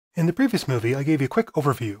In the previous movie, I gave you a quick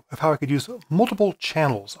overview of how I could use multiple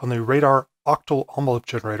channels on the radar octal envelope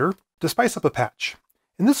generator to spice up a patch.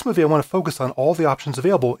 In this movie, I want to focus on all the options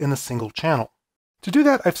available in a single channel. To do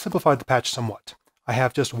that, I've simplified the patch somewhat. I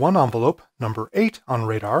have just one envelope, number 8 on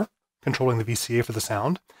radar, controlling the VCA for the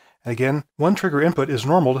sound. And again, one trigger input is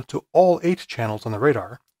normal to all 8 channels on the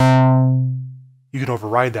radar. You can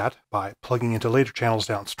override that by plugging into later channels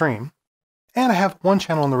downstream. And I have one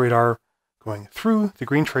channel on the radar going through the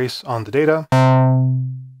green trace on the data,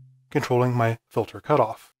 controlling my filter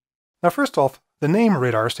cutoff. Now first off, the name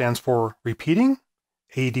radar stands for repeating,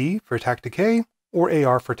 AD for attack decay, or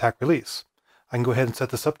AR for attack release. I can go ahead and set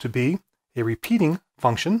this up to be a repeating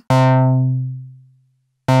function.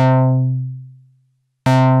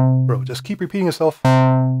 Bro, just keep repeating yourself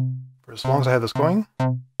for as long as I have this going.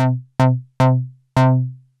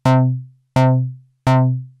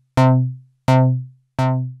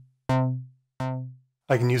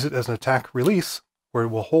 I can use it as an attack release, where it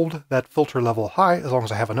will hold that filter level high as long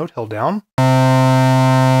as I have a note held down.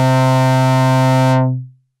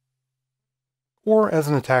 Or as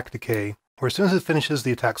an attack decay, where as soon as it finishes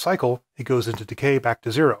the attack cycle, it goes into decay back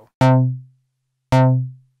to 0.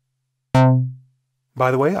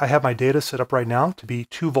 By the way, I have my data set up right now to be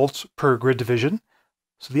 2 volts per grid division,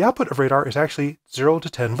 so the output of radar is actually 0 to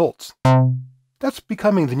 10 volts. That's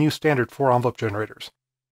becoming the new standard for envelope generators.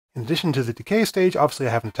 In addition to the decay stage, obviously I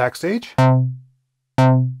have an attack stage. The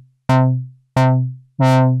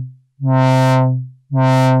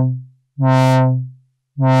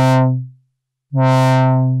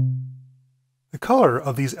color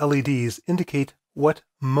of these LEDs indicate what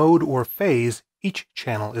mode or phase each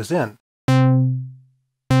channel is in.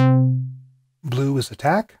 Blue is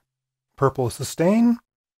attack, purple is sustain,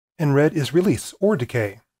 and red is release or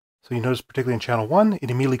decay. So you notice particularly in channel 1,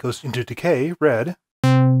 it immediately goes into decay, red.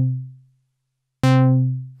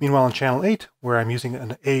 Meanwhile in channel 8, where I'm using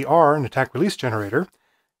an AR, an attack release generator,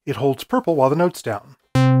 it holds purple while the note's down.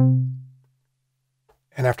 And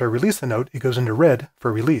after I release the note, it goes into red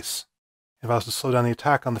for release. If I was to slow down the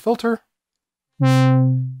attack on the filter,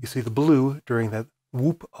 you see the blue during that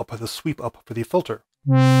whoop up or the sweep up for the filter.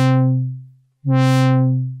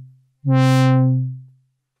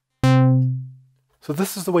 So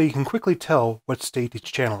this is the way you can quickly tell what state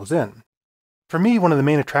each channel is in. For me, one of the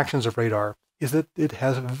main attractions of radar is that it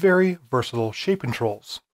has very versatile shape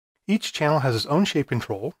controls. Each channel has its own shape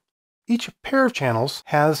control. Each pair of channels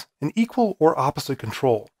has an equal or opposite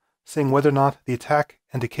control, saying whether or not the attack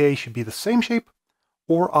and decay should be the same shape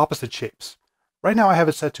or opposite shapes. Right now I have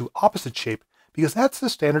it set to opposite shape because that's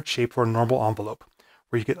the standard shape for a normal envelope,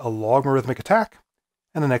 where you get a logarithmic attack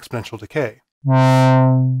and an exponential decay.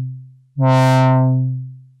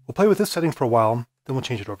 We'll play with this setting for a while, then we'll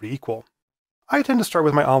change it over to equal. I tend to start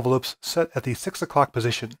with my envelopes set at the 6 o'clock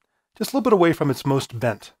position, just a little bit away from its most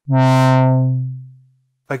bent. If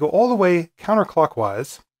I go all the way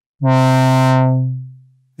counterclockwise,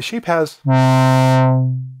 the shape has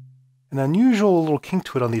an unusual little kink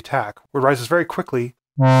to it on the attack, where it rises very quickly,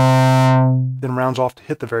 then rounds off to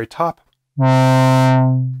hit the very top,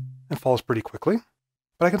 and falls pretty quickly.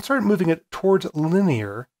 But I can start moving it towards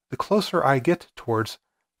linear the closer I get towards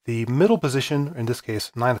the middle position, in this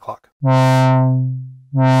case 9 o'clock. Once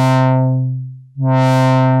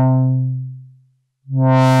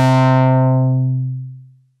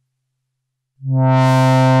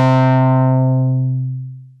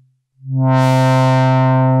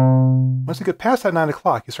you get past that 9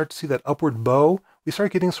 o'clock, you start to see that upward bow. We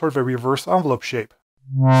start getting sort of a reverse envelope shape.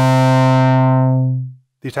 The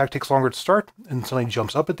attack takes longer to start and suddenly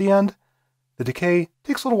jumps up at the end. The decay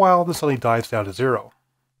takes a little while, then suddenly dives down to 0.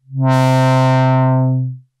 Now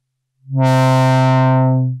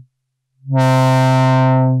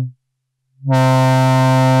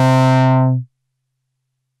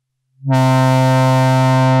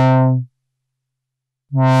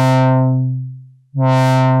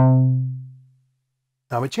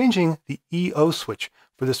by changing the EO switch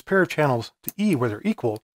for this pair of channels to E where they're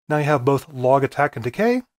equal, now you have both log attack and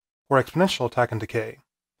decay, or exponential attack and decay.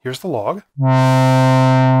 Here's the log.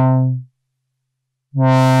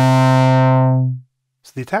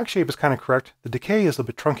 So the attack shape is kind of correct. The decay is a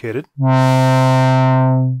bit truncated.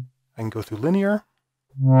 I can go through linear.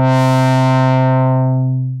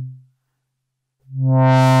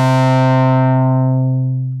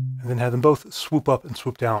 And then have them both swoop up and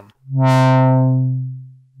swoop down.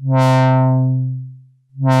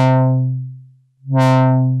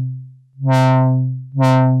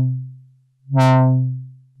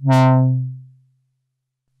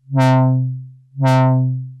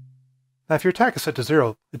 Now if your attack is set to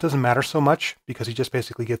 0, it doesn't matter so much because you just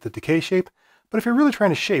basically get the decay shape, But if you're really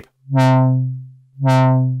trying to shape the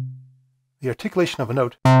articulation of a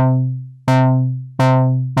note,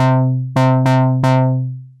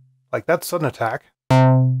 like that sudden attack,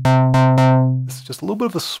 this is just a little bit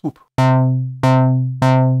of a swoop.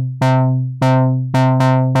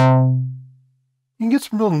 You can get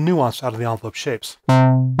some real nuance out of the envelope shapes.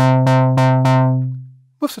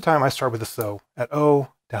 Most of the time I start with this though at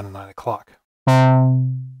O down to 9 o'clock.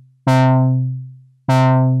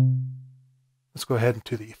 Let's go ahead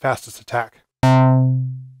to the fastest attack.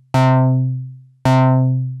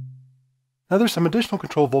 Now there's some additional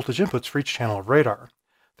control voltage inputs for each channel of radar.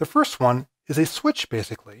 The first one is a switch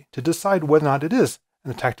basically to decide whether or not it is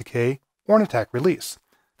an attack decay or an attack release.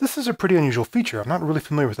 This is a pretty unusual feature. I'm not really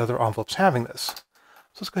familiar with other envelopes having this.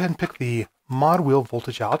 So let's go ahead and pick the mod wheel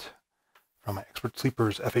voltage out from my Expert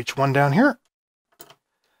Sleeper's FH1 down here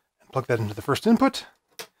and plug that into the first input.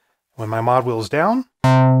 When my mod wheel is down,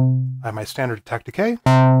 I have my standard attack decay.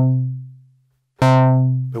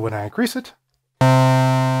 But when I increase it,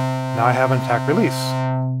 now I have an attack release.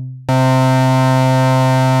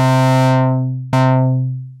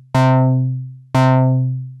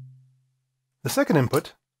 The second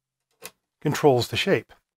input controls the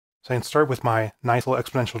shape. So I can start with my nice little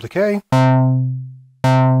exponential decay.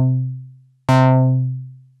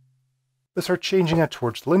 Let's start changing that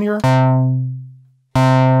towards linear.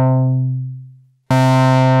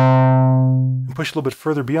 And push a little bit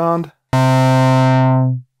further beyond,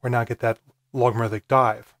 where now I get that logarithmic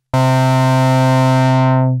dive. You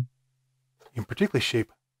can particularly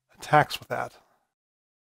shape attacks with that.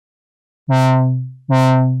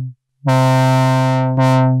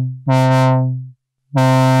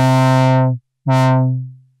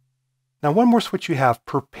 Now one more switch you have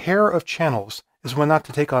per pair of channels is when not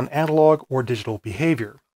to take on analog or digital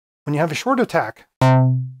behavior. When you have a short attack,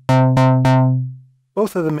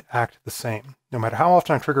 both of them act the same. No matter how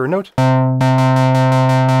often I trigger a note,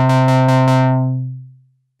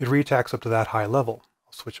 it reattacks up to that high level.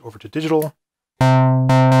 I'll switch over to digital.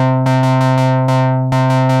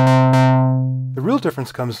 The real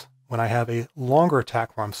difference comes when I have a longer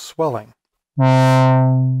attack where I'm swelling.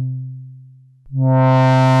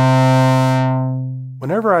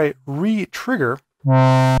 Whenever I re-trigger,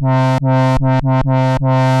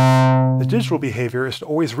 the digital behavior is to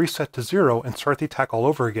always reset to 0 and start the attack all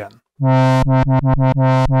over again.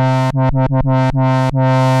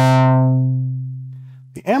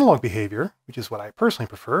 The analog behavior, which is what I personally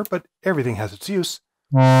prefer, but everything has its use,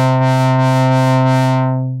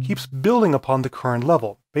 keeps building upon the current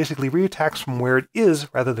level, basically reattacks from where it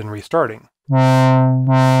is rather than restarting.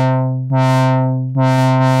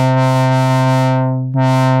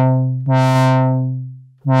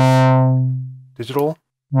 Digital,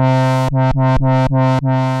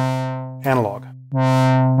 analog.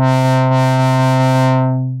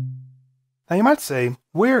 Now you might say,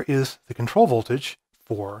 where is the control voltage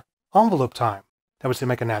for envelope time? That would seem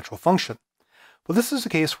like a natural function. Well, this is a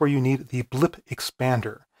case where you need the BLiP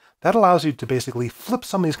expander. That allows you to basically flip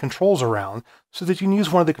some of these controls around so that you can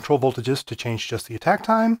use one of the control voltages to change just the attack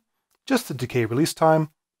time, just the decay release time,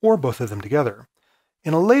 or both of them together.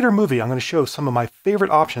 In a later movie, I'm going to show some of my favorite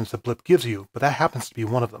options that BLiP gives you, but that happens to be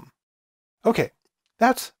one of them. Okay,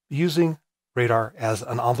 that's using radar as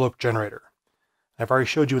an envelope generator. I've already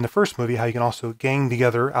showed you in the first movie how you can also gang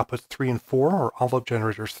together outputs 3 and 4, or envelope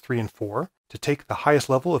generators 3 and 4, to take the highest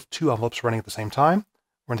level of 2 envelopes running at the same time,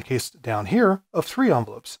 or in the case down here, of 3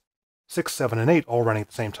 envelopes, 6, 7, and 8 all running at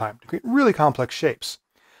the same time, to create really complex shapes.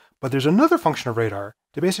 But there's another function of radar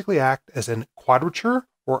to basically act as an quadrature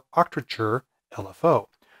or octature LFO,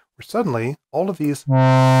 where suddenly all of these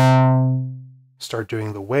start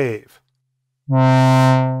doing the wave.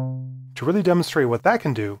 To really demonstrate what that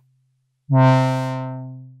can do,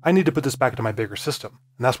 I need to put this back into my bigger system,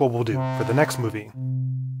 and that's what we'll do for the next movie.